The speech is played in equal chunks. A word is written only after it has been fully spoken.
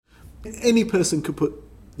Any person could put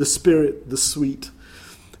the spirit, the sweet,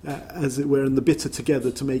 as it were, and the bitter together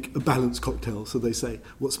to make a balanced cocktail, so they say.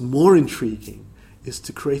 What's more intriguing is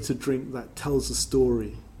to create a drink that tells a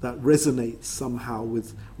story, that resonates somehow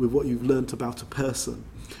with what you've learnt about a person,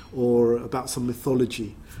 or about some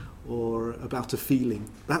mythology, or about a feeling.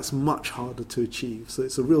 That's much harder to achieve, so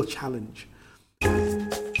it's a real challenge.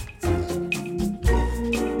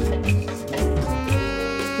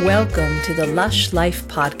 Welcome to the Lush Life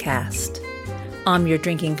Podcast. I'm your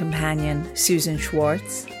drinking companion, Susan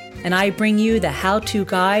Schwartz, and I bring you the how-to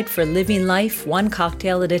guide for living life one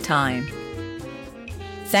cocktail at a time.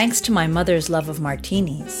 Thanks to my mother's love of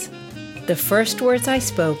martinis, the first words I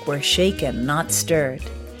spoke were shaken, not stirred,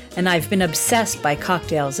 and I've been obsessed by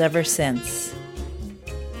cocktails ever since.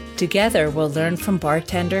 Together, we'll learn from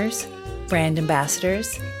bartenders, brand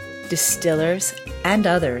ambassadors, distillers, and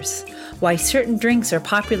others why certain drinks are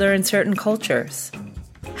popular in certain cultures,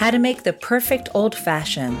 how to make the perfect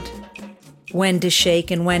old-fashioned, when to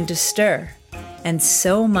shake and when to stir, and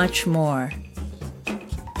so much more.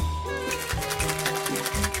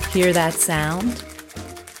 Hear that sound?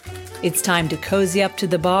 It's time to cozy up to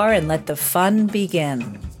the bar and let the fun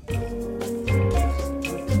begin.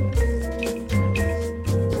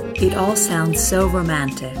 It all sounds so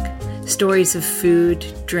romantic. Stories of food,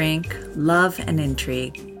 drink, love, and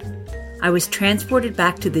intrigue. I was transported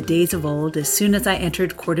back to the days of old as soon as I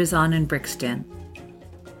entered Courtesan in Brixton.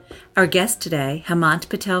 Our guest today, Hemant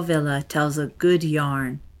Patel Villa, tells a good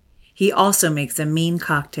yarn. He also makes a mean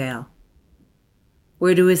cocktail.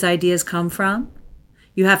 Where do his ideas come from?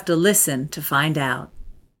 You have to listen to find out.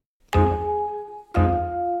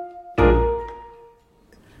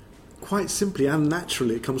 Quite simply and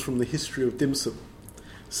naturally, it comes from the history of dim sum.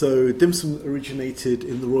 So dim sum originated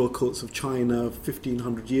in the royal courts of China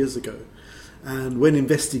 1,500 years ago. And when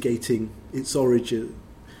investigating its origin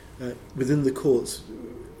within the courts,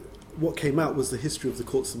 what came out was the history of the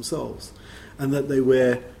courts themselves, and that they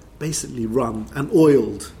were basically run and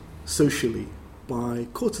oiled socially by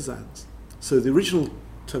courtesans. So the original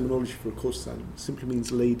terminology for a courtesan simply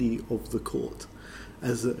means lady of the court,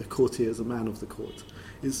 as a courtier, as a man of the court.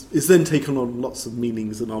 It's then taken on lots of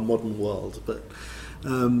meanings in our modern world, but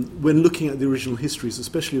when looking at the original histories,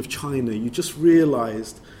 especially of China, you just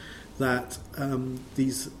realized that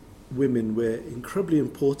these women were incredibly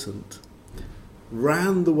important,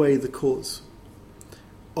 ran the way the courts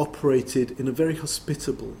operated in a very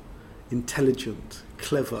hospitable, intelligent,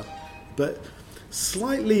 clever, but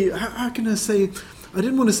slightly, how can I say, I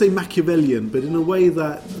didn't want to say Machiavellian, but in a way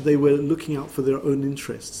that they were looking out for their own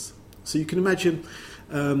interests. So you can imagine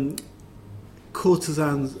a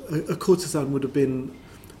courtesan would have been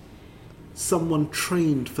someone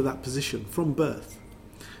trained for that position from birth.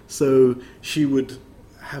 So she would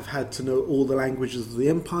have had to know all the languages of the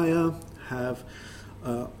empire, have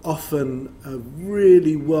often a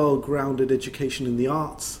really well-grounded education in the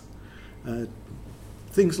arts,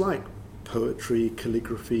 things like poetry,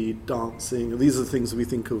 calligraphy, dancing. These are the things that we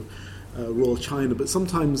think of royal China, but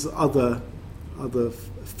sometimes other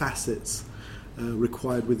facets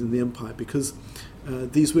required within the empire, because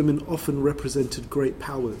these women often represented great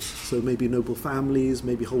powers, so maybe noble families,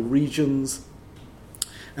 maybe whole regions,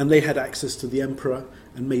 and they had access to the emperor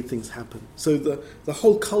and made things happen. So the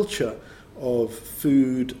whole culture of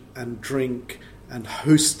food and drink and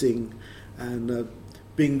hosting and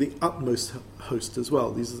being the utmost host as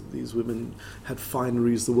well. These women had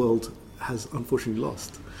fineries the world has unfortunately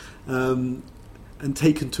lost, and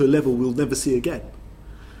taken to a level we'll never see again.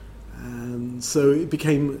 And so it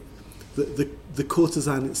became, the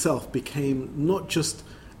courtesan itself became not just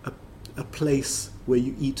a place where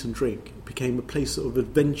you eat and drink. It became a place of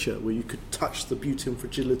adventure where you could touch the beauty and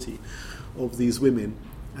fragility of these women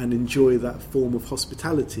and enjoy that form of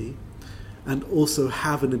hospitality, and also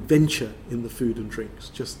have an adventure in the food and drinks,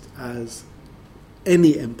 just as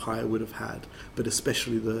any empire would have had, but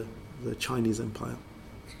especially the Chinese empire.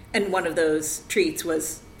 And one of those treats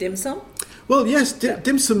was dim sum? Well, yes,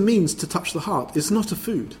 dim sum means to touch the heart. It's not a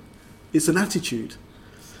food. It's an attitude.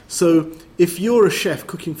 So if you're a chef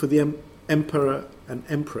cooking for the emperor and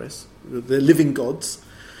empress, the living gods,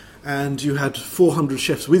 and you had 400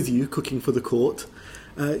 chefs with you cooking for the court,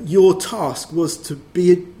 your task was to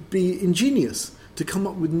be ingenious, to come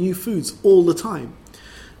up with new foods all the time.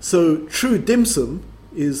 So true dim sum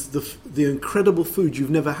is the incredible food you've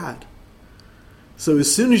never had. So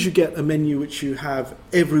as soon as you get a menu which you have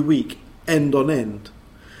every week, end on end,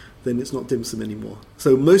 then it's not dim sum anymore.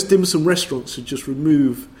 So most dim sum restaurants should just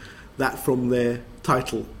remove that from their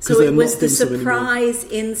title. So it was the surprise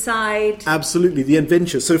inside? Absolutely, the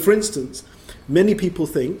adventure. So for instance, many people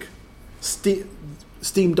think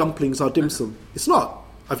steamed dumplings are dim sum. It's not.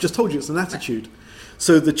 I've just told you it's an attitude.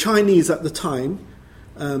 So the Chinese at the time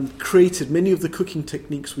created many of the cooking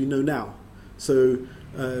techniques we know now. So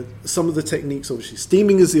some of the techniques, obviously,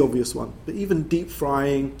 steaming is the obvious one, but even deep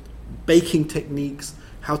frying, baking techniques,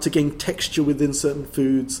 how to gain texture within certain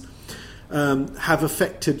foods, have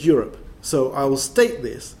affected Europe. So I will state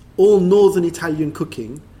this. All northern Italian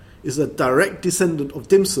cooking is a direct descendant of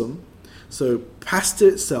dim sum. So pasta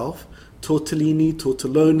itself, tortellini,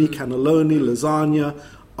 cannelloni, lasagna,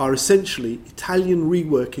 are essentially Italian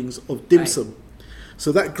reworkings of dim sum. Right.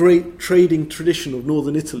 So that great trading tradition of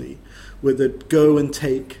northern Italy, where they'd go and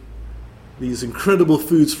take these incredible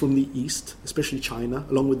foods from the East, especially China,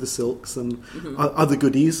 along with the silks and other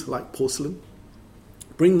goodies like porcelain,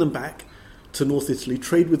 bring them back to North Italy,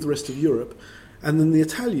 trade with the rest of Europe, and then the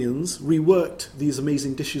Italians reworked these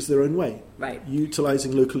amazing dishes their own way, right,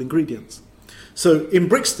 utilising local ingredients. So in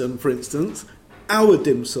Brixton, for instance, our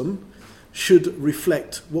dim sum should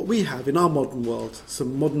reflect what we have in our modern world.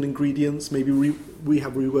 Some modern ingredients, maybe we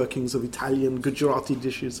have reworkings of Italian, Gujarati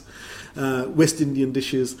dishes, West Indian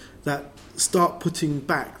dishes that start putting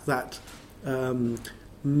back that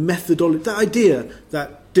methodology, the idea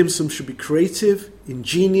that dim sum should be creative,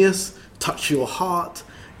 ingenious, touch your heart,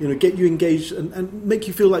 get you engaged and make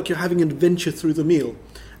you feel like you're having an adventure through the meal,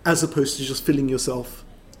 as opposed to just filling yourself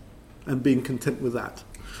and being content with that.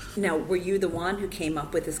 Now, were you the one who came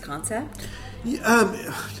up with this concept?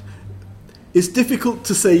 It's difficult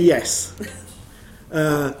to say yes,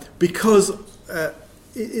 because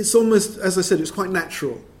it's almost, as I said, it's quite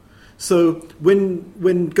natural. So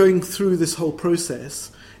when going through this whole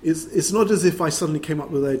process, it's not as if I suddenly came up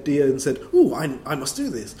with an idea and said, "Oh, I must do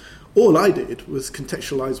this." All I did was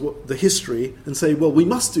contextualize the history and say, "Well, we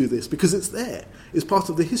must do this because it's there. It's part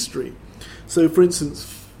of the history." So, for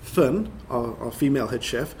instance, Fern, our female head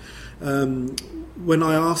chef, when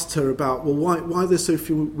I asked her about, well, why are there so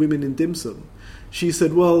few women in dim sum? She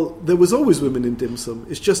said, well, there was always women in dim sum.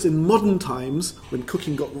 It's just in modern times, when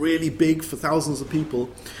cooking got really big for thousands of people,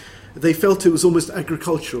 they felt it was almost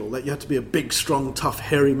agricultural, that you had to be a big, strong, tough,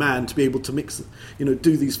 hairy man to be able to mix,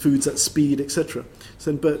 do these foods at speed, etc.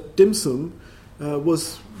 So, but dim sum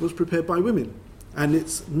was prepared by women. And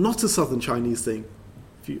it's not a southern Chinese thing.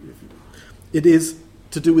 It is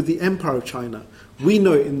to do with the Empire of China. We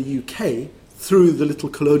know it in the UK through the little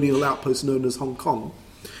colonial outpost known as Hong Kong.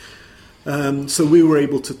 So we were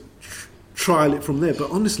able to trial it from there.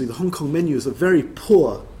 But honestly, the Hong Kong menu is a very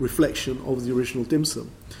poor reflection of the original dim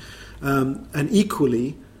sum. And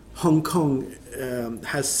equally, Hong Kong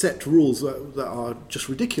has set rules that are just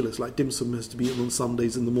ridiculous, like dim sum has to be eaten on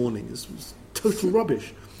Sundays in the morning. It's total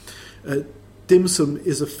rubbish. Dim sum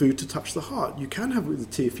is a food to touch the heart. You can have it with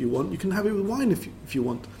tea if you want. You can have it with wine if you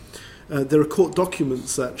want. There are court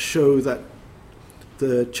documents that show that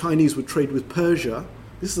the Chinese would trade with Persia,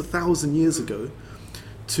 this is 1,000 years ago,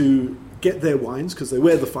 to get their wines, because they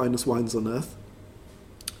were the finest wines on earth,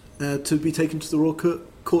 to be taken to the royal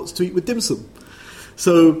courts to eat with dim sum.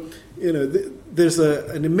 So, there's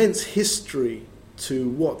an immense history to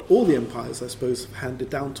what all the empires, I suppose, have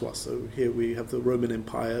handed down to us. So here we have the Roman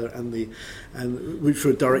Empire and which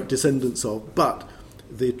were direct descendants of. But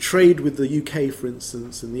the trade with the UK, for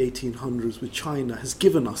instance, in the 1800s with China has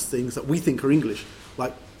given us things that we think are English,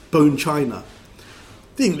 like bone china.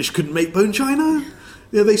 The English couldn't make bone china.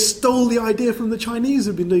 They stole the idea from the Chinese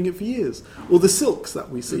who've been doing it for years. Or the silks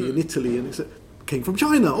that we see in Italy and it came from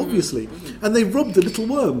China, obviously. And they robbed the little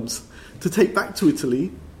worms to take back to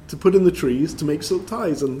Italy, to put in the trees to make silk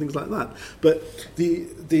ties and things like that. But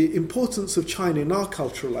the importance of China in our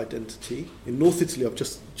cultural identity, in North Italy, I've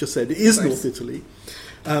just said, it is North Italy,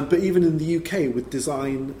 but even in the UK with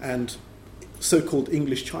design and so-called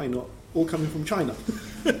English China, all coming from China,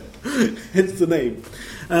 hence the name.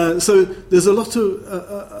 So there's a lot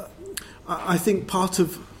of, I think part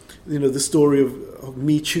of the story of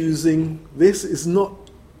me choosing this is not,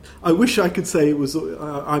 I wish I could say it was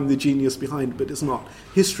I'm the genius behind it, but it's not.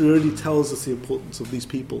 History really tells us the importance of these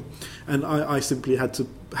people, and I simply had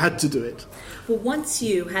to do it. Well, once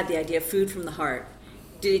you had the idea of food from the heart,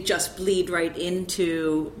 did it just bleed right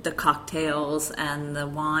into the cocktails and the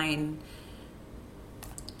wine?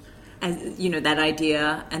 And that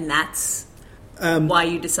idea, and that's why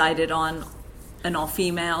you decided on an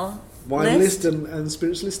all-female wine list and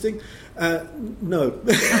spirits listing. No.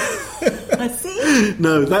 See?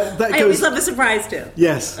 No, that goes... I always love a surprise too.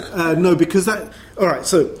 Yes. No, because that... All right,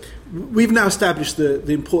 so we've now established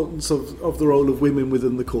the importance of the role of women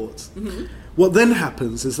within the courts. Mm-hmm. What then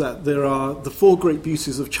happens is that there are the four great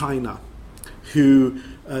beauties of China who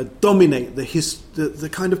dominate the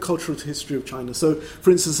kind of cultural history of China. So,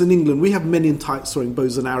 for instance, in England, we have men in tights throwing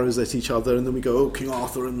bows and arrows at each other, and then we go, oh, King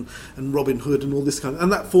Arthur and Robin Hood and all this kind of,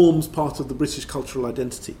 and that forms part of the British cultural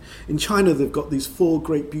identity. In China, they've got these 4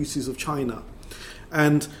 great beauties of China,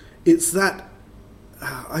 and it's that,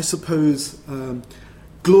 I suppose,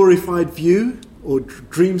 glorified view or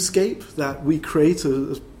dreamscape that we create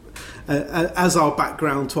as our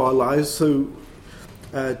background to our lives. So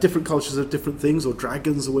different cultures have different things, or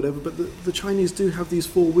dragons or whatever, but the Chinese do have these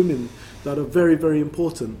 4 women that are very, very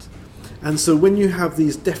important. And so when you have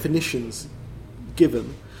these definitions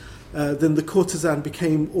given, then the courtesan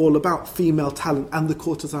became all about female talent and the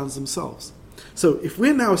courtesans themselves. So if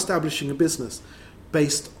we're now establishing a business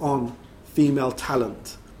based on female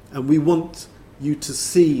talent, and we want you to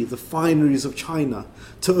see the fineries of China,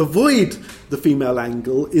 to avoid the female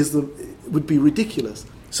angle would be ridiculous.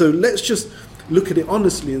 So let's just look at it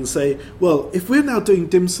honestly and say, well, if we're now doing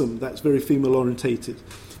dim sum that's very female orientated,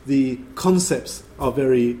 the concepts are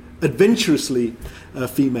very adventurously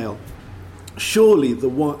female, surely the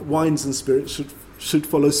wines and spirits should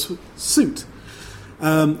follow suit.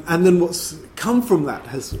 And then what's come from that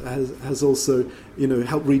has also,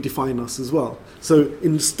 helped redefine us as well. So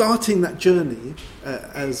in starting that journey,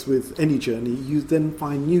 as with any journey, you then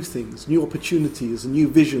find new things, new opportunities, and new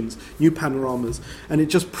visions, new panoramas, and it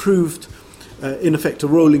just proved, in effect, a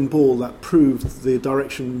rolling ball that proved the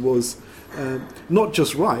direction was not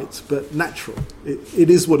just right, but natural. It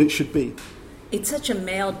is what it should be. It's such a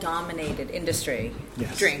male-dominated industry,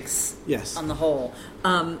 yes. Drinks, yes. On the whole.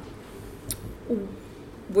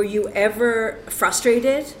 Were you ever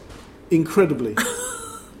frustrated? Incredibly.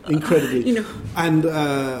 And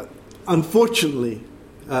unfortunately,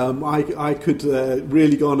 I could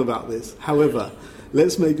really go on about this. However,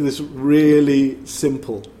 let's make this really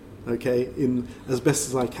simple, okay, in as best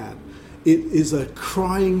as I can. It is a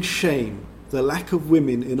crying shame. The lack of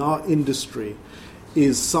women in our industry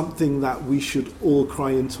is something that we should all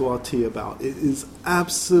cry into our tea about. It is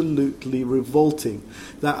absolutely revolting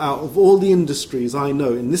that out of all the industries I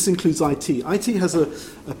know, and this includes IT has a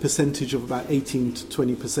percentage of about 18 to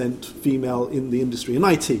 20% female in the industry, in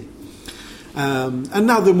IT. And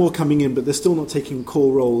now there are more coming in, but they're still not taking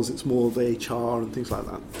core roles. It's more of the HR and things like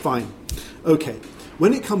that. Fine. Okay.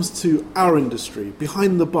 When it comes to our industry,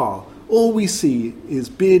 behind the bar, all we see is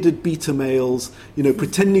bearded beta males,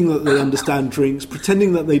 pretending that they understand drinks,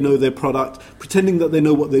 pretending that they know their product, pretending that they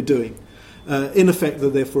know what they're doing. In effect, they're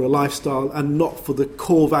there for a lifestyle and not for the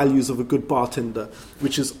core values of a good bartender,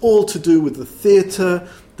 which is all to do with the theatre,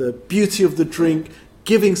 the beauty of the drink,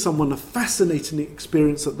 giving someone a fascinating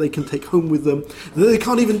experience that they can take home with them, that they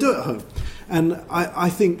can't even do at home. And I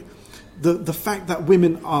think the fact that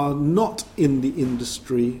women are not in the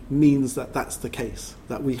industry means that that's the case,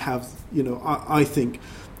 that we have, I think,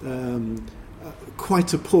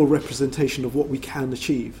 quite a poor representation of what we can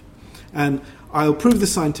achieve. And I'll prove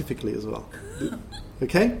this scientifically as well.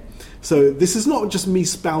 Okay? So this is not just me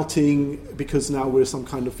spouting because now we're some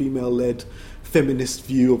kind of female-led feminist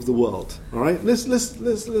view of the world. All right? Let's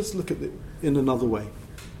look at it in another way.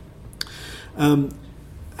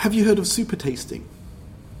 Have you heard of super tasting?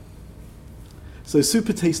 So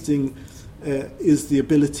super tasting is the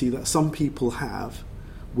ability that some people have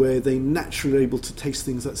where they naturally are able to taste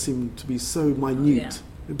things that seem to be so minute,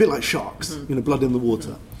 a bit like sharks, blood in the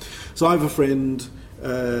water. So I have a friend,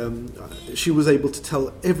 she was able to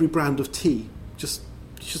tell every brand of tea. Just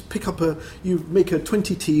pick up you make her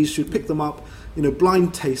 20 teas, she'd pick them up,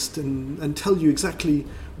 blind taste and tell you exactly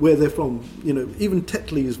where they're from. Even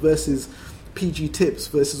Tetley's versus PG Tips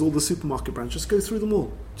versus all the supermarket brands. Just go through them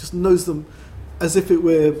all. Just knows them as if it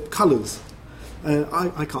were colours.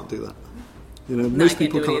 I can't do that. Most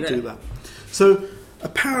people can't do that. So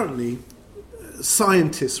apparently,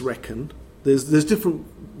 scientists reckon there's different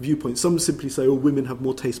viewpoints. Some simply say, "Oh, women have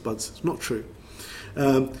more taste buds." It's not true.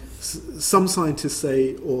 Some scientists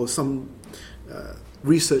say, or some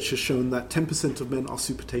research has shown that 10% of men are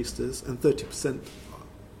super tasters and 30%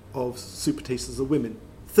 of super tasters are women.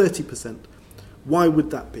 30%. Why would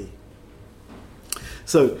that be?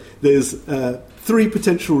 So there's 3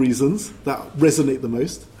 potential reasons that resonate the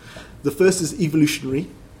most. The first is evolutionary.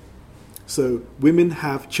 So women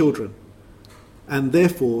have children, and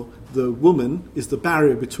therefore the woman is the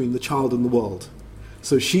barrier between the child and the world.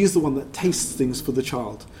 So she's the one that tastes things for the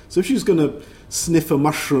child. So if she's going to sniff a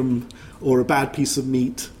mushroom or a bad piece of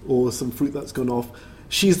meat or some fruit that's gone off,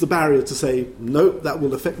 she's the barrier to say, no, that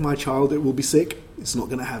will affect my child, it will be sick, it's not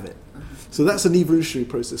going to have it. So that's an evolutionary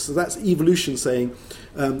process. So that's evolution saying,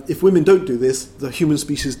 if women don't do this, the human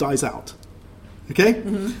species dies out. Okay?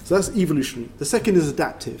 Mm-hmm. So that's evolutionary. The second is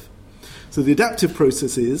adaptive. So the adaptive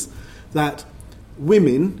process is that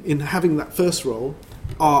women, in having that first role,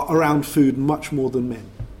 are around food much more than men.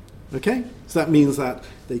 Okay? So that means that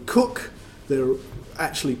they cook, they're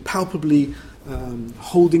actually palpably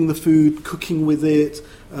holding the food, cooking with it,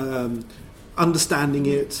 understanding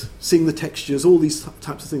it, seeing the textures, all these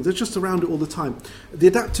types of things. They're just around it all the time. The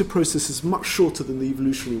adaptive process is much shorter than the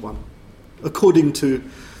evolutionary one, according to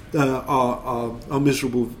our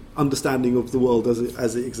miserable understanding of the world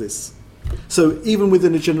as it exists. So even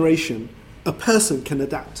within a generation, a person can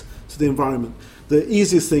adapt to the environment. The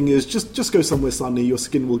easiest thing is just go somewhere sunny, your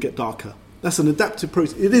skin will get darker. That's an adaptive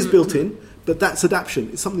process. It is built in, but that's adaptation.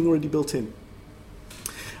 It's something already built in.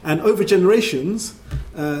 And over generations,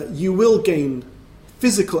 you will gain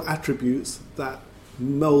physical attributes that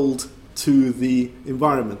mold to the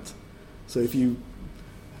environment. So if you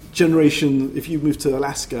move to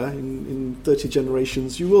Alaska in 30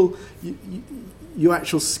 generations, your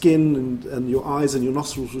actual skin and your eyes and your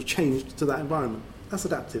nostrils will change to that environment. That's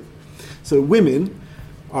adaptive. So women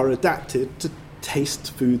are adapted to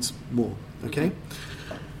taste foods more. Okay.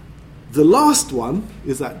 The last one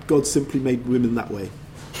is that God simply made women that way.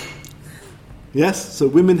 Yes, so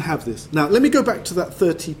women have this. Now, let me go back to that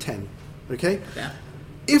 30-10, okay? Yeah.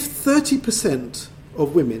 If 30%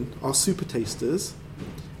 of women are super tasters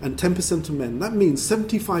and 10% of men, that means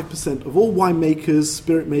 75% of all winemakers,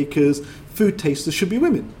 spirit makers, food tasters should be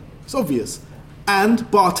women. It's obvious. And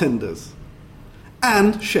bartenders.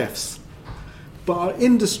 And chefs. But our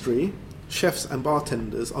industry, chefs and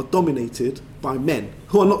bartenders, are dominated by men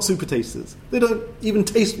who are not super tasters. They don't even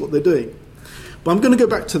taste what they're doing. But I'm going to go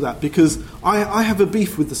back to that because I have a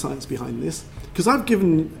beef with the science behind this, because I've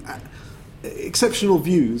given exceptional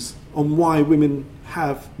views on why women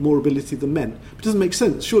have more ability than men. It doesn't make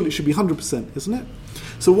sense. Surely it should be 100%, isn't it?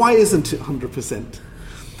 So why isn't it 100%?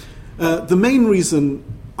 The main reason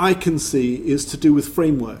I can see is to do with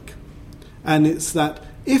framework. And it's that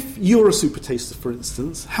if you're a super taster, for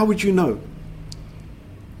instance, how would you know?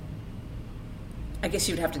 I guess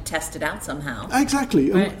you'd have to test it out somehow.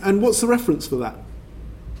 Exactly. Right. And what's the reference for that?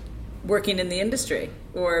 Working in the industry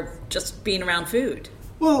or just being around food.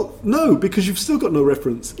 Well, no, because you've still got no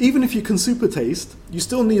reference. Even if you can super taste, you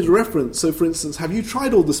still need a reference. So, for instance, have you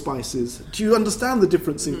tried all the spices? Do you understand the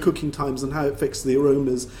difference in cooking times and how it affects the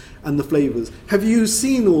aromas and the flavours? Have you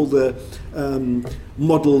seen all the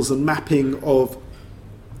models and mapping of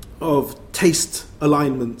taste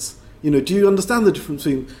alignments? You know, do you understand the difference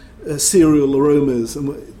between cereal aromas?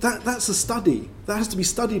 And that's a study. That has to be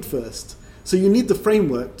studied first. So you need the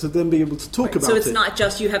framework to then be able to talk about it. So it's not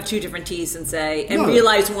just you have two different teas and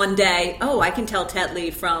realize one day, I can tell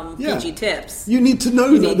Tetley from PG Tips. You need to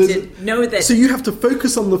know that. So you have to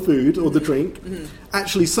focus on the food or the drink,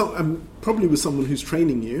 actually, probably with someone who's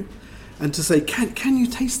training you, and to say, can you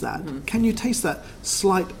taste that? Can you taste that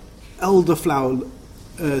slight elderflower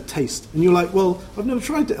taste? And you're like, well, I've never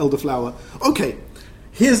tried the elderflower. Okay,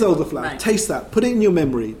 here's elderflower. Right. Taste that. Put it in your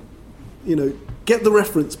memory. You know, get the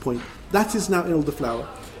reference point. That is now elderflower.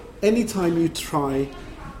 Anytime you try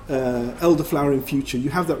elderflower in future, you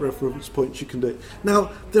have that reference point, you can do it.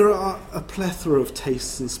 Now, there are a plethora of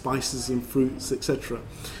tastes and spices and fruits, etc.,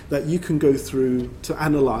 that you can go through to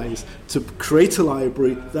analyse, to create a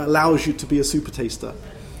library that allows you to be a super taster.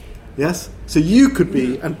 Yes? So you could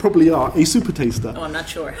be, and probably are, a super taster. Oh, I'm not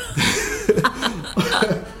sure.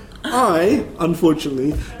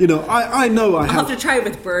 Unfortunately, I know I have... I'll have to try it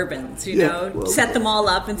with bourbons, set them all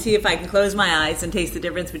up and see if I can close my eyes and taste the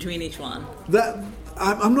difference between each one.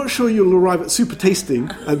 I'm not sure you'll arrive at super tasting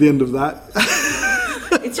at the end of that.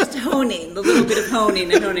 It's just honing, the little bit of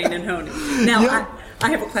honing and honing and honing. Now, I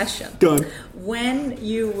have a question. Go on. When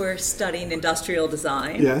you were studying industrial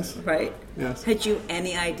design, right? Yes. Had you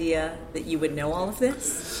any idea that you would know all of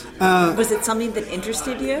this? Was it something that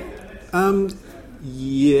interested you?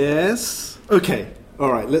 Yes. Okay.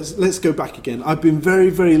 All right. Let's go back again. I've been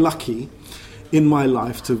very, very lucky in my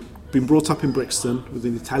life to have been brought up in Brixton with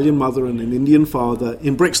an Italian mother and an Indian father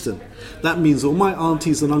in Brixton. That means all my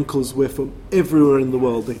aunties and uncles were from everywhere in the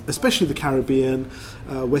world, especially the Caribbean,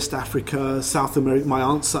 West Africa, South America.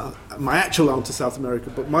 My actual aunt is South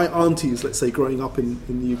America, but my aunties, let's say, growing up in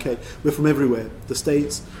the UK, were from everywhere. The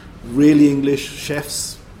States, really English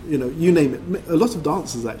chefs. You name it. A lot of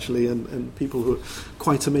dancers, actually, and people who are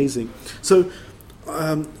quite amazing. So,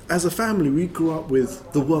 as a family, we grew up with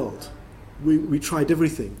the world. We tried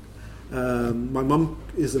everything. My mum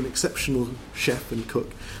is an exceptional chef and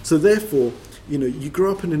cook. So, therefore, you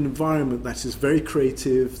grow up in an environment that is very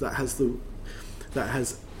creative, that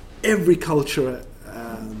has every culture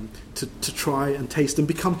to try and taste and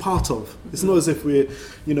become part of. It's not as if we're,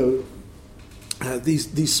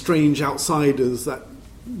 these strange outsiders that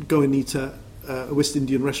go and eat at a West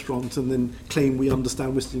Indian restaurant and then claim we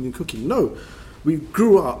understand West Indian cooking. No, we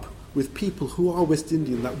grew up with people who are West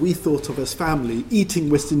Indian that we thought of as family, eating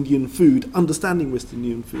West Indian food, understanding West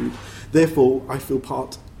Indian food. Therefore, I feel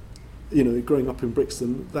part, growing up in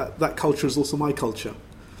Brixton, that culture is also my culture.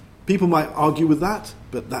 People might argue with that,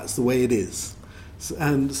 but that's the way it is.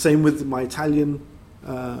 And same with my Italian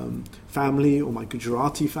family, or my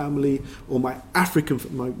Gujarati family, or my African.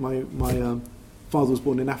 My father was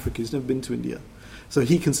born in Africa. He's never been to India, so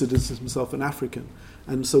he considers himself an African.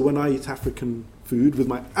 And so when I eat African food with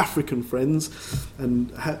my African friends,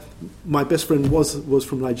 and my best friend was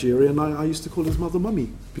from Nigeria, and I used to call his mother mummy,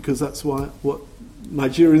 because that's what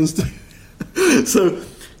Nigerians do. So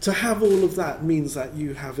to have all of that means that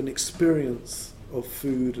you have an experience of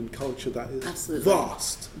food and culture that is Absolutely.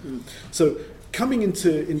 Vast. Mm-hmm. So coming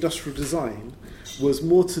into industrial design was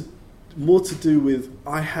more to do with,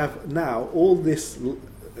 I have now all this,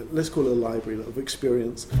 let's call it a library of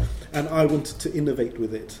experience, and I wanted to innovate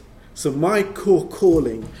with it. So my core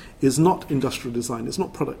calling is not industrial design, it's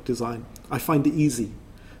not product design. I find it easy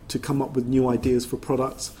to come up with new ideas for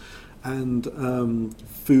products and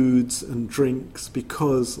foods and drinks,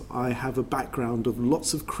 because I have a background of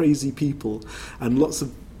lots of crazy people and lots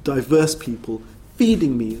of diverse people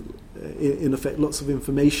feeding me, in effect, lots of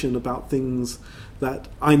information about things that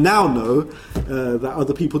I now know that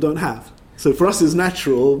other people don't have. So for us it's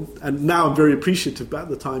natural, and now I'm very appreciative, but at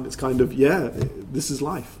the time it's kind of, this is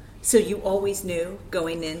life. So you always knew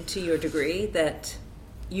going into your degree that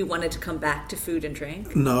you wanted to come back to food and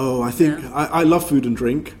drink? No, I think I love food and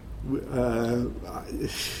drink. We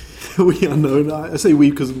are known, I say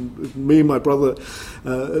we because me and my brother,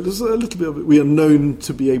 there's a little bit of it, we are known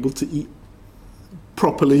to be able to eat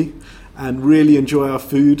properly and really enjoy our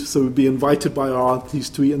food. So we'd be invited by our aunties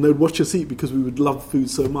to eat, and they'd watch us eat because we would love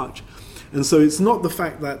food so much. And so it's not the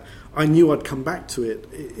fact that I knew I'd come back to it,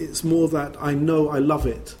 it's more that I know I love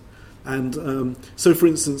it. And so for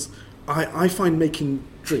instance, I find making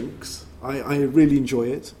drinks, I really enjoy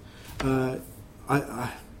it.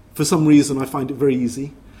 For some reason I find it very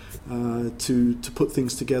easy to put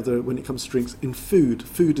things together when it comes to drinks. In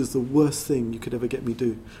food is the worst thing you could ever get me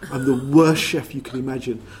do. I'm the worst chef you can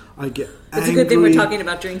imagine. I get angry. It's a good thing we're talking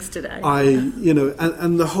about drinks today.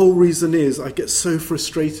 And the whole reason is I get so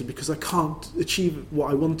frustrated because I can't achieve what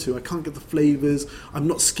I want to. I can't get the flavours. I'm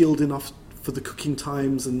not skilled enough for the cooking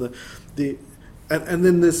times and and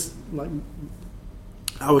then there's like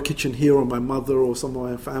our kitchen here, or my mother, or some of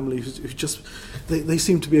my family who just they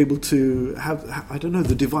seem to be able to have, I don't know,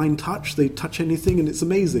 the divine touch. They touch anything and it's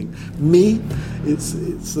amazing. Me,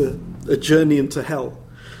 it's a journey into hell.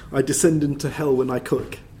 I descend into hell when I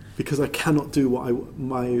cook because I cannot do what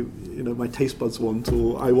my taste buds want,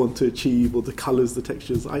 or I want to achieve, or the colours, the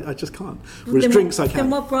textures. I just can't. Whereas drinks I can. Then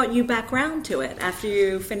what brought you back round to it after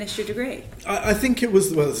you finished your degree? I think it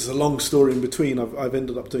was, there's a long story in between. I've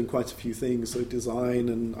ended up doing quite a few things, so design,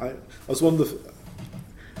 and I was one of the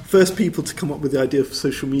first people to come up with the idea for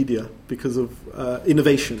social media because of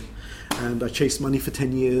innovation. And I chased money for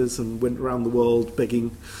 10 years and went around the world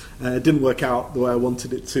begging. It didn't work out the way I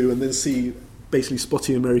wanted it to, and then see basically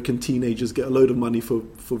spotty American teenagers get a load of money for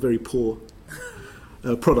very poor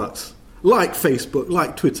products. Like Facebook,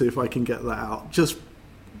 like Twitter, if I can get that out. Just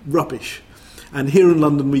rubbish. And here in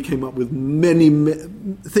London we came up with many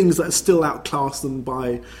things that still outclass them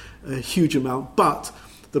by a huge amount. But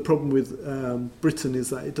the problem with Britain is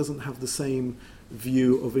that it doesn't have the same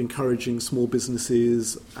view of encouraging small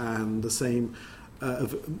businesses and the same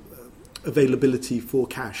availability for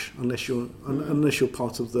cash unless you're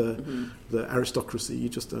part of the aristocracy. You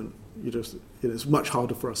just don't. It's much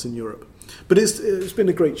harder for us in Europe. But it's been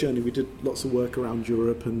a great journey. We did lots of work around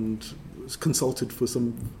Europe and consulted for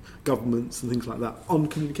some governments and things like that on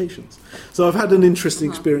communications. So I've had an interesting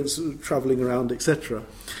experience travelling around, etc.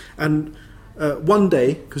 And one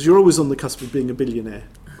day, because you're always on the cusp of being a billionaire,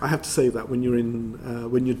 I have to say that when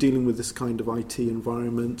you're dealing with this kind of IT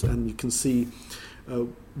environment and you can see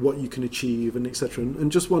what you can achieve and etc. And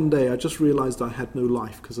just one day I just realised I had no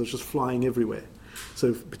life because I was just flying everywhere.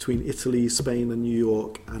 So between Italy, Spain and New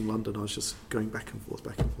York and London, I was just going back and forth.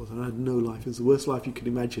 And I had no life. It was the worst life you could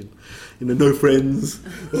imagine. No friends,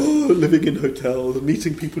 living in hotels,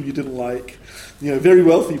 meeting people you didn't like, very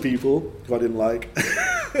wealthy people who I didn't like,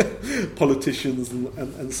 politicians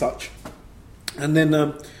and such. And then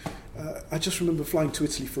I just remember flying to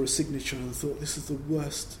Italy for a signature and I thought, this is the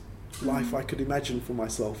worst life I could imagine for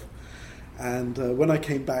myself. And when I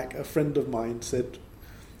came back, a friend of mine said,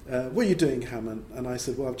 what are you doing, Hammond? And I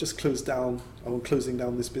said, well, I'm closing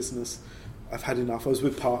down this business. I've had enough. I was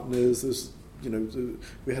with partners. There's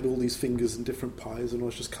we had all these fingers and different pies, and I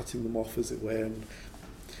was just cutting them off, as it were. And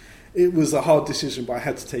it was a hard decision, but I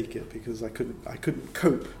had to take it because I couldn't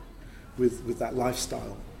cope with that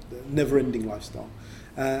lifestyle, the never-ending lifestyle.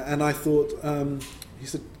 And I thought, he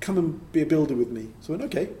said, come and be a builder with me. So I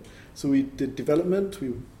went, okay. So we did development, we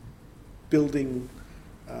were building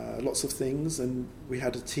lots of things, and we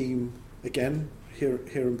had a team, again, here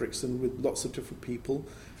in Brixton with lots of different people,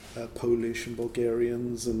 Polish and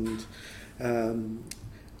Bulgarians and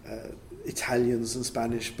Italians and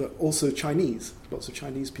Spanish, but also Chinese, lots of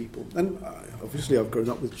Chinese people. And obviously I've grown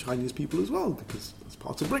up with Chinese people as well, because that's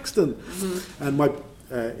part of Brixton. Mm-hmm. And my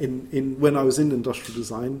when I was in industrial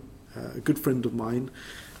design, a good friend of mine,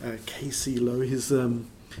 Casey Lowe, his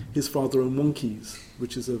father owned Wonkies,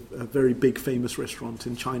 which is a very big famous restaurant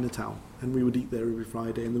in Chinatown, and we would eat there every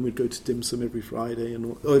Friday, and then we'd go to dim sum every Friday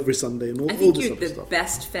and every Sunday, and all this other stuff. I think you're the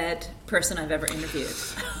best fed person I've ever interviewed.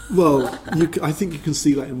 Well, I think you can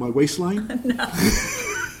see that in my waistline. No.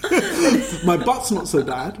 My butt's not so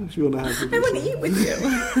bad, if you want to have it. I want to eat with you.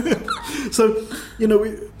 So,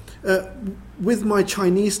 with my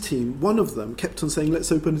Chinese team, one of them kept on saying,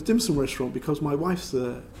 let's open a dim sum restaurant, because my wife's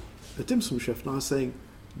a dim sum chef, and I was saying,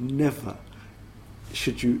 never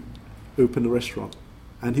should you open a restaurant.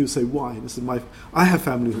 And he would say, why? And I said, I have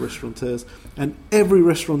family restaurateurs, and every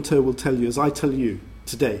restaurateur will tell you, as I tell you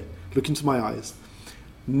today, look into my eyes,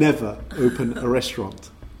 never open a restaurant.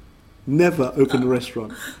 Never open a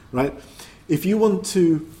restaurant, right? If you want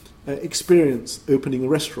to experience opening a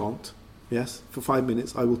restaurant, yes, for 5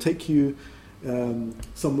 minutes, I will take you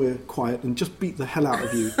somewhere quiet and just beat the hell out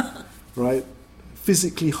of you, right?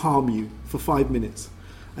 Physically harm you for 5 minutes.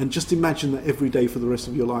 And just imagine that every day for the rest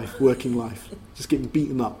of your life, working life, just getting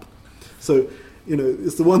beaten up. So,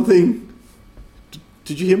 it's the one thing.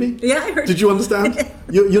 Did you hear me? Yeah, I heard. Did you understand?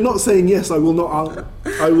 You're not saying, yes, I will not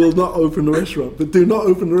open a restaurant, but do not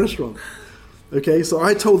open a restaurant. Okay, so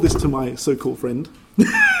I told this to my so-called friend.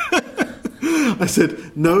 I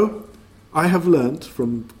said, no, I have learnt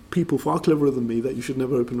from people far cleverer than me that you should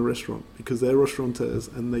never open a restaurant, because they're restaurateurs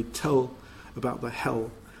and they tell about the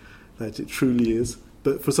hell that it truly is.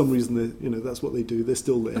 But for some reason, that's what they do. They're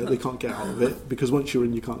still there. They can't get out of it, because once you're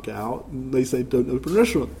in, you can't get out. And they say, don't open a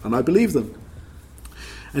restaurant. And I believe them.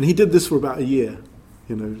 And he did this for about a year.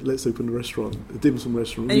 Let's open a restaurant, a dim sum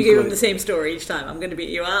restaurant. And you gave him the same story each time. I'm going to beat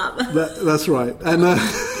you up. That's right. And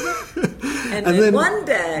and then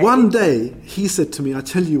one day, he said to me, I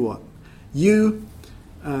tell you what,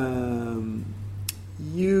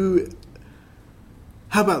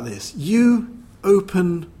 how about this?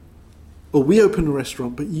 We open a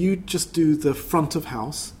restaurant, but you just do the front of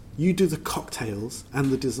house, you do the cocktails and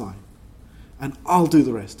the design. And I'll do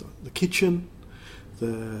the rest, the kitchen,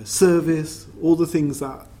 the service, all the things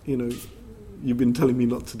that, you've been telling me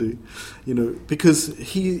not to do, because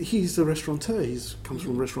he's a restaurateur, comes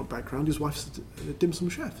from a restaurant background, his wife's a dim sum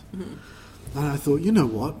chef. Mm-hmm. And I thought, you know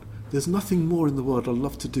what, there's nothing more in the world I'd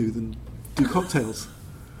love to do than do cocktails.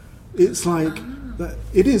 It's like that.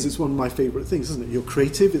 It's one of my favourite things, isn't it? You're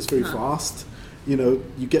creative, it's very fast, you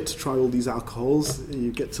get to try all these alcohols,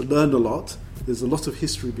 you get to learn a lot. There's a lot of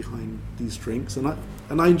history behind these drinks, and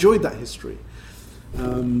I enjoyed that history.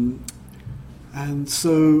 And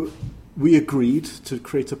so we agreed to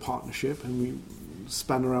create a partnership, and we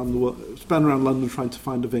span around London trying to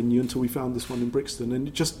find a venue until we found this one in Brixton, and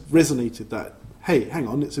it just resonated that, hey, hang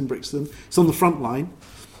on, it's in Brixton, it's on the front line,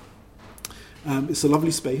 it's a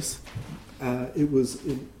lovely space. It was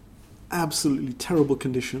in absolutely terrible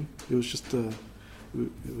condition. It was just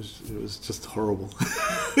horrible.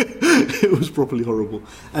 It was properly horrible,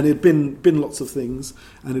 and it'd been lots of things,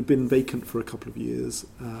 and it'd been vacant for a couple of years,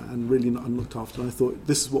 and really not unlooked after. And I thought,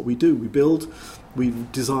 this is what we do: we build, we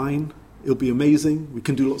design. It'll be amazing. We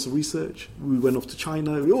can do lots of research. We went off to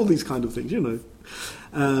China, all these kind of things,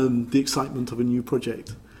 the excitement of a new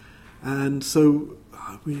project. And so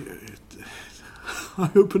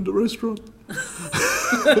I opened a restaurant.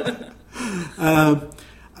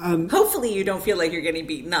 And hopefully you don't feel like you're getting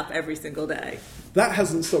beaten up every single day. That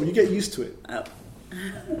hasn't stopped. You get used to it. Oh.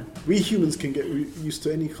 We humans can get used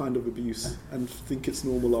to any kind of abuse and think it's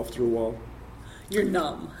normal after a while. You're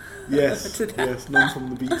numb. Yes, numb from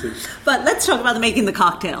the beating. But let's talk about making the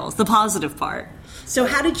cocktails, the positive part. So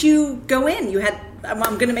how did you go in? You had, I'm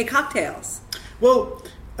going to make cocktails. Well,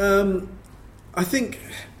 I think,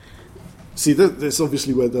 that's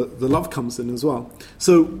obviously where the love comes in as well.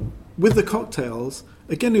 So with the cocktails,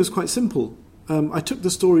 again, it was quite simple. I took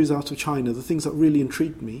the stories out of China, the things that really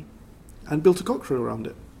intrigued me, and built a cocktail around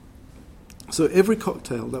it. So every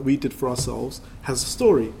cocktail that we did for ourselves has a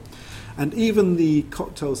story. And even the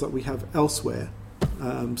cocktails that we have elsewhere,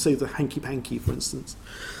 say the Hanky Panky, for instance.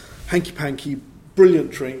 Hanky Panky,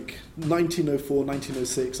 brilliant drink, 1904,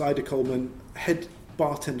 1906, Ida Coleman, head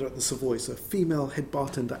bartender at the Savoy, so a female head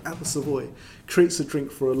bartender at the Savoy, creates a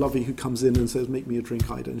drink for a lovey who comes in and says, make me a drink,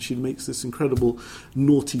 Ida, and she makes this incredible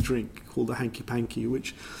naughty drink called the Hanky Panky,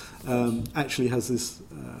 which actually has this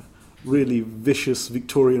really vicious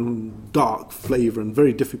Victorian dark flavour and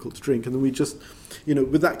very difficult to drink. And then we just,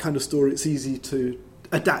 with that kind of story, it's easy to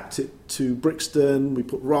adapt it to Brixton. We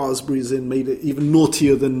put raspberries in, made it even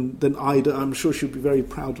naughtier than Ida. I'm sure she'll be very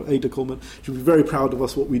proud of Ada Coleman. She'll be very proud of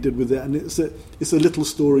us, what we did with it. And it's a little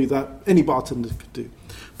story that any bartender could do.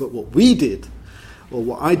 But what we did, or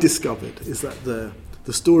what I discovered, is that the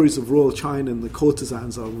stories of Royal China and the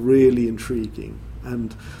courtesans are really intriguing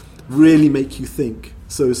and really make you think.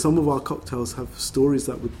 So some of our cocktails have stories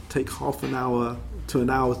that would take half an hour to an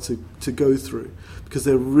hour to go through, because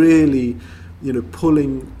they're really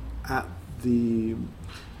pulling at the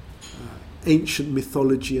ancient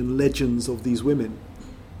mythology and legends of these women.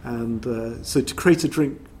 And so to create a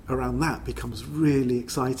drink around that becomes really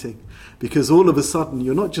exciting, because all of a sudden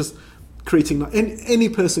you're not just creating... Any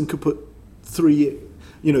person could put three,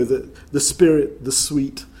 the spirit, the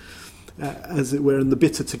sweet, as it were, and the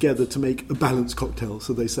bitter together to make a balanced cocktail,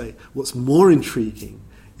 so they say. What's more intriguing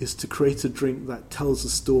is to create a drink that tells a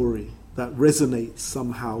story, that resonates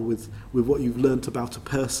somehow with what you've learnt about a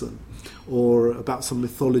person, or about some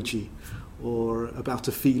mythology, or about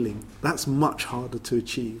a feeling. That's much harder to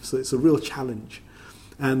achieve, so it's a real challenge.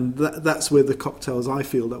 And that's where the cocktails, I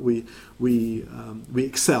feel, that we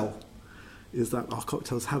excel, is that our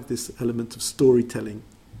cocktails have this element of storytelling,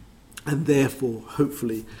 and therefore,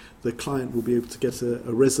 hopefully, the client will be able to get a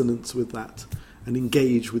resonance with that and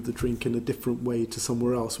engage with the drink in a different way to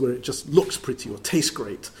somewhere else, where it just looks pretty or tastes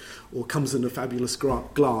great or comes in a fabulous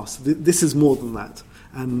glass. This is more than that.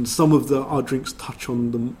 And some of our drinks touch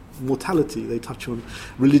on the mortality, they touch on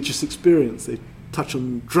religious experience, they touch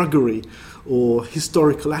on druggery or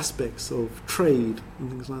historical aspects of trade and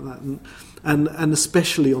things like that, and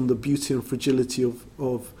especially on the beauty and fragility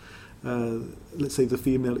of let's say, the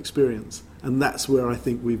female experience. And that's where I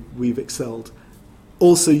think we've excelled.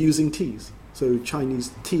 Also using teas. So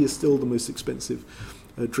Chinese tea is still the most expensive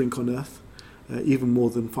drink on earth, even more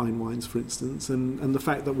than fine wines, for instance. And the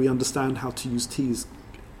fact that we understand how to use teas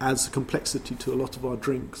adds complexity to a lot of our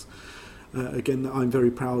drinks. Again, that I'm very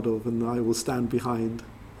proud of, and I will stand behind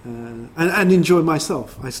and enjoy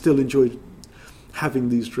myself. I still enjoy having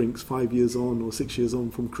these drinks 5 years on or 6 years on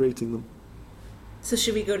from creating them. So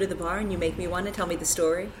should we go to the bar and you make me one and tell me the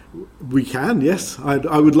story? We can, yes.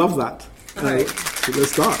 I would love that. All right. So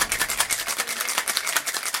let's start.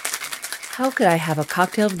 How could I have a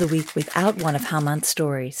cocktail of the week without one of Hammant's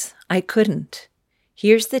stories? I couldn't.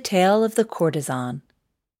 Here's the tale of the courtesan.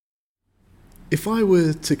 If I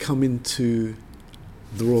were to come into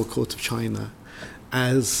the Royal Court of China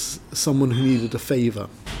as someone who needed a favour,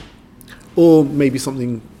 or maybe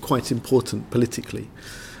something quite important politically,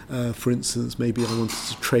 for instance, maybe I wanted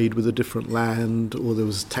to trade with a different land, or there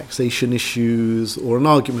was taxation issues, or an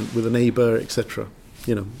argument with a neighbour, etc.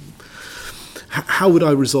 How would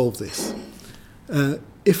I resolve this?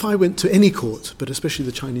 If I went to any court, but especially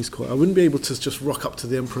the Chinese court, I wouldn't be able to just rock up to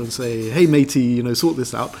the emperor and say, "Hey, matey, sort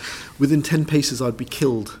this out." Within 10 paces, I'd be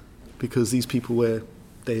killed, because these people were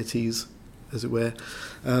deities, as it were,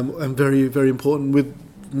 and very, very important, with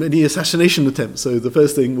many assassination attempts. So the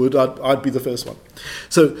first thing I'd be the first one.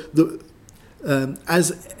 So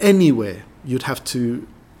as anywhere, you'd have to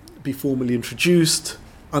be formally introduced,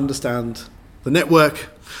 understand the network,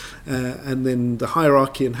 and then the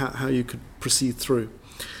hierarchy and how you could proceed through.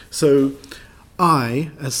 So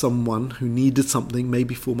I, as someone who needed something,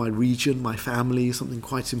 maybe for my region, my family, something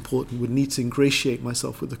quite important, would need to ingratiate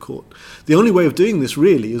myself with the court. The only way of doing this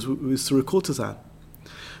really is through a courtesan.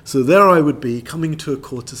 So there I would be, coming to a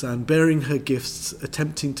courtesan, bearing her gifts,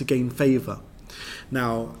 attempting to gain favour.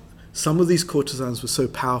 Now, some of these courtesans were so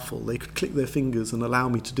powerful, they could click their fingers and allow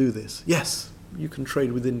me to do this. Yes, you can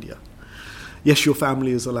trade with India. Yes, your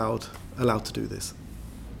family is allowed to do this.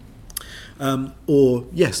 Or,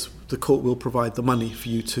 yes, the court will provide the money for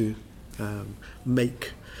you to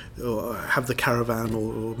make, or have the caravan,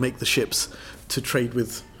 or make the ships to trade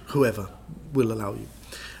with whoever will allow you.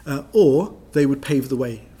 Or they would pave the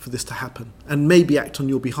way for this to happen, and maybe act on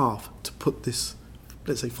your behalf to put this,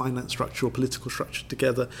 let's say, finance structure or political structure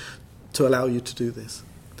together to allow you to do this.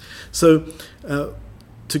 So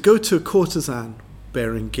to go to a courtesan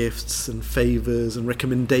bearing gifts and favours and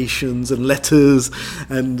recommendations and letters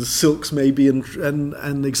and silks maybe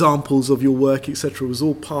and examples of your work, etc., was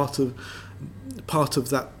all part of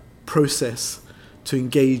that process to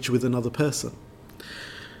engage with another person.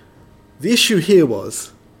 The issue here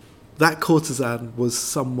was that courtesan was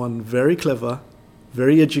someone very clever,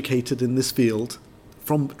 very educated in this field,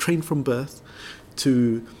 trained from birth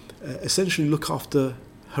to essentially look after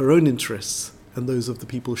her own interests and those of the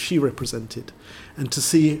people she represented, and to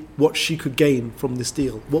see what she could gain from this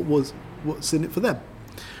deal. What's in it for them,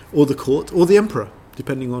 or the court, or the emperor,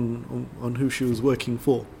 depending on who she was working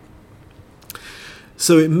for.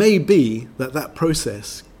 So it may be that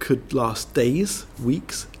process could last days,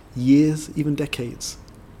 weeks, years, even decades.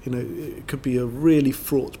 It could be a really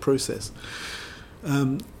fraught process.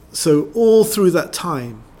 So all through that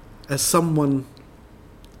time, as someone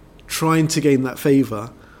trying to gain that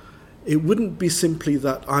favour, it wouldn't be simply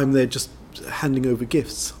that I'm there just handing over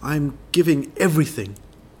gifts. I'm giving everything,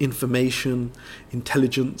 information,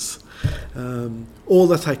 intelligence, all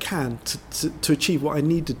that I can to achieve what I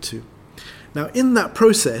needed to. Now, in that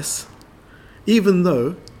process, even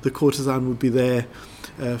though the courtesan would be there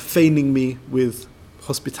feigning me with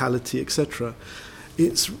hospitality, etc.,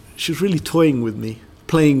 she's really toying with me,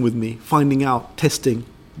 playing with me, finding out, testing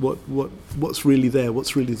what's really there,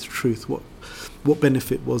 what's really the truth, what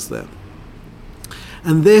benefit was there.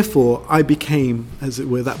 And therefore, I became, as it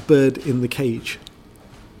were, that bird in the cage.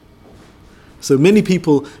 So many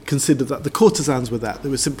people considered that the courtesans were that. They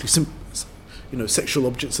were simply sexual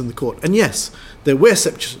objects in the court. And yes, there were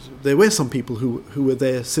some people who were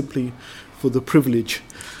there simply for the privilege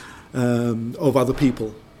of other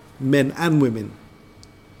people, men and women.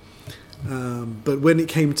 But when it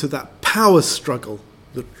came to that power struggle,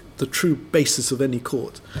 the true basis of any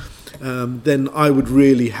court, then I would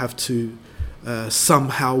really have to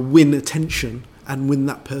somehow win attention and win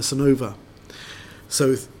that person over.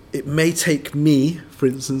 So it may take me, for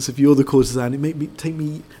instance, if you're the courtesan, it may take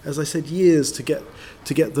me, as I said, years to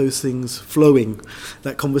get those things flowing,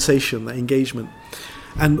 that conversation, that engagement.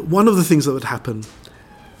 And one of the things that would happen,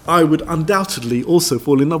 I would undoubtedly also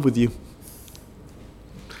fall in love with you.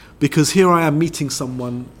 Because here I am meeting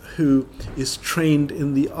someone who is trained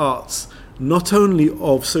in the arts, not only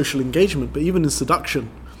of social engagement, but even in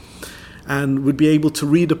seduction, and would be able to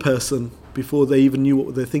read a person before they even knew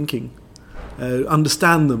what they're thinking,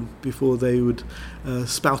 understand them before they would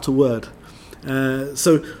spout a word.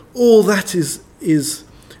 So all that is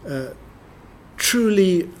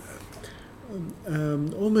truly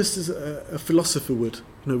almost as a philosopher would,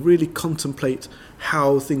 really contemplate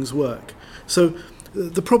how things work. So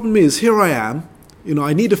the problem is, here I am,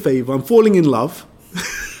 I need a favour, I'm falling in love,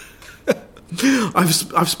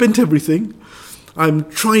 I've spent everything, I'm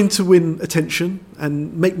trying to win attention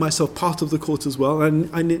and make myself part of the court as well, and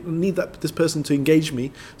I need this person to engage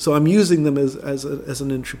me, so I'm using them as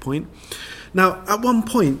an entry point. Now, at one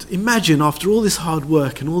point, imagine after all this hard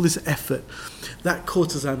work and all this effort, that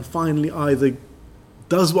courtesan finally either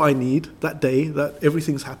does what I need that day, that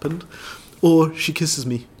everything's happened, or she kisses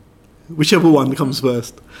me. Whichever one comes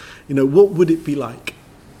first. What would it be like?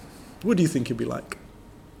 What do you think it'd be like?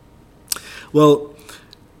 Well,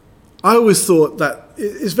 I always thought that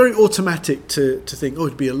it's very automatic to think,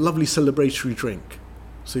 it'd be a lovely celebratory drink.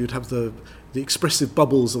 So you'd have the expressive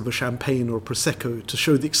bubbles of a champagne or a Prosecco to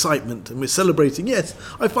show the excitement, and we're celebrating, yes,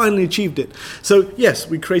 I finally achieved it. So yes,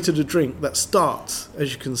 we created a drink that starts,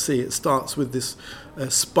 as you can see, it starts with this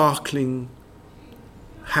sparkling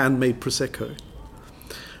handmade Prosecco.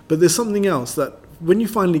 But there's something else, that when you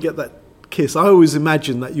finally get that kiss, I always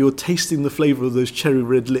imagine that you're tasting the flavour of those cherry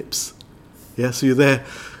red lips. Yeah, so you're there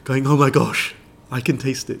going, oh my gosh, I can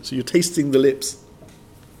taste it. So you're tasting the lips.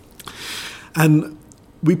 And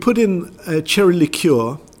we put in a cherry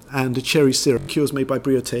liqueur and a cherry syrup. Liqueur is made by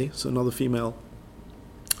Brioté, so another female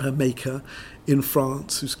maker in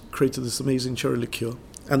France who's created this amazing cherry liqueur.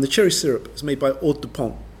 And the cherry syrup is made by Hors de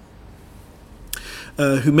Pont,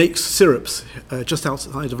 who makes syrups just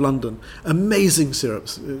outside of London. Amazing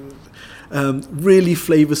syrups, really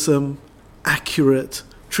flavoursome, accurate,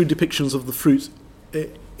 true depictions of the fruit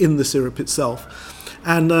in the syrup itself.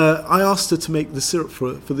 And I asked her to make the syrup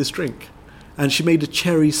for this drink. And she made a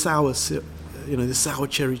cherry sour syrup, the sour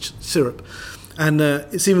cherry syrup. And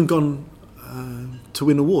it's even gone to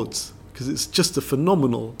win awards, because it's just a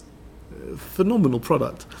phenomenal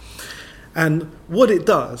product. And what it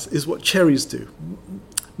does is what cherries do.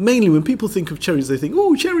 Mainly when people think of cherries, they think,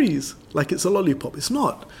 oh, cherries, like it's a lollipop. It's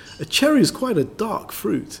not. A cherry is quite a dark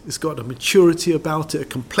fruit. It's got a maturity about it, a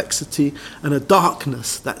complexity, and a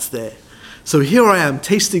darkness that's there. So here I am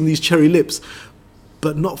tasting these cherry lips,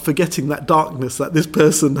 but not forgetting that darkness that this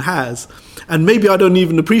person has. And maybe I don't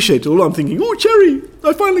even appreciate it. All I'm thinking, oh, cherry,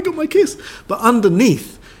 I finally got my kiss. But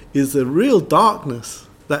underneath is a real darkness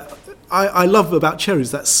that I love about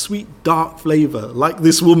cherries, that sweet, dark flavour, like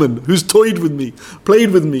this woman who's toyed with me,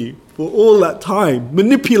 played with me for all that time,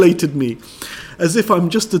 manipulated me as if I'm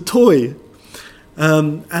just a toy.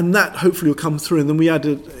 And that hopefully will come through. And then we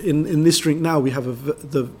added, in this drink now, we have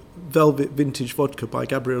the Velvet Vintage Vodka by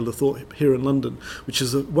Gabrielle Lethorpe here in London, which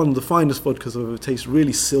is one of the finest vodkas I've ever tasted,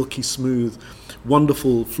 really silky smooth,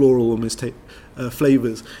 wonderful floral almost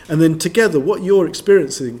flavours. And then together, what you're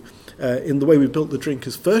experiencing in the way we built the drink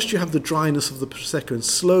is first you have the dryness of the Prosecco and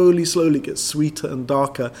slowly gets sweeter and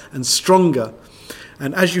darker and stronger.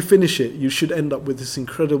 And as you finish it, you should end up with this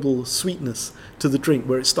incredible sweetness to the drink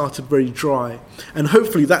where it started very dry. And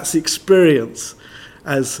hopefully that's the experience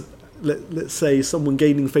as, let's say, someone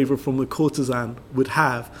gaining favour from a courtesan would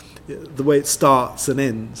have, the way it starts and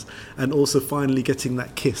ends, and also finally getting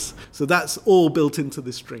that kiss. So that's all built into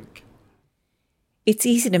this drink. It's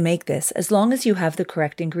easy to make this as long as you have the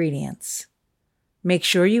correct ingredients. Make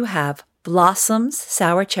sure you have Blossom's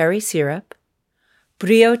sour cherry syrup,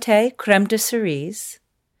 Briote creme de cerise,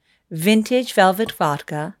 vintage velvet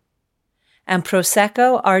vodka, and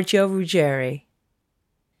Prosecco Argio Ruggeri.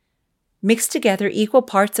 Mix together equal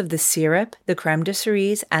parts of the syrup, the creme de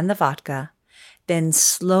cerise, and the vodka, then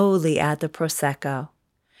slowly add the Prosecco.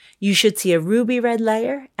 You should see a ruby red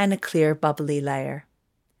layer and a clear bubbly layer.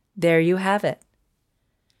 There you have it.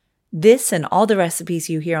 This and all the recipes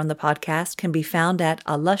you hear on the podcast can be found at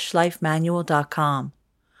alushlifemanual.com,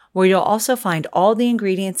 where you'll also find all the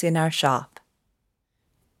ingredients in our shop.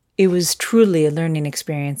 It was truly a learning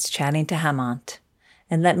experience chatting to Hemant,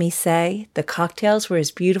 and let me say, the cocktails were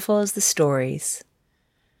as beautiful as the stories.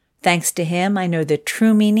 Thanks to him, I know the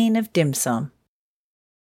true meaning of dim sum.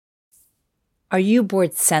 Are you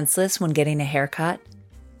bored senseless when getting a haircut?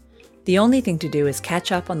 The only thing to do is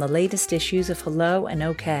catch up on the latest issues of Hello and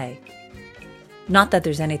OK. Not that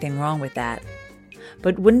there's anything wrong with that,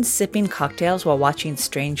 but wouldn't sipping cocktails while watching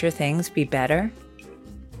Stranger Things be better?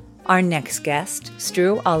 Our next guest,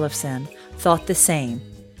 Stu Olafsson, thought the same,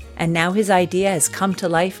 and now his idea has come to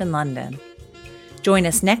life in London. Join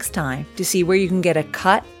us next time to see where you can get a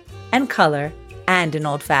cut and color and an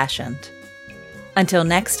old-fashioned. Until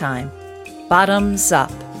next time, bottoms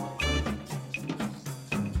up.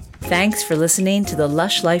 Thanks for listening to the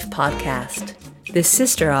Lush Life Podcast, the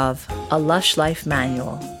sister of A Lush Life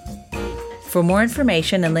Manual. For more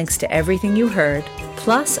information and links to everything you heard,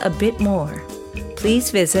 plus a bit more, please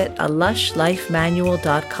visit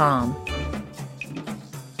alushlifemanual.com.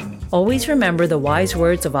 Always remember the wise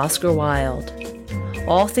words of Oscar Wilde.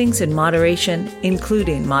 All things in moderation,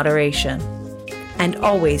 including moderation. And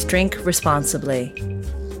always drink responsibly.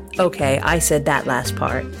 Okay, I said that last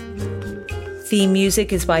part. Theme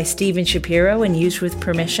music is by Steven Shapiro and used with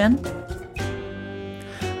permission.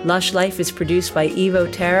 Lush Life is produced by Evo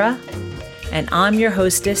Terra, and I'm your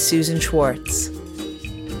hostess, Susan Schwartz.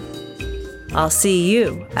 I'll see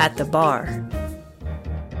you at the bar.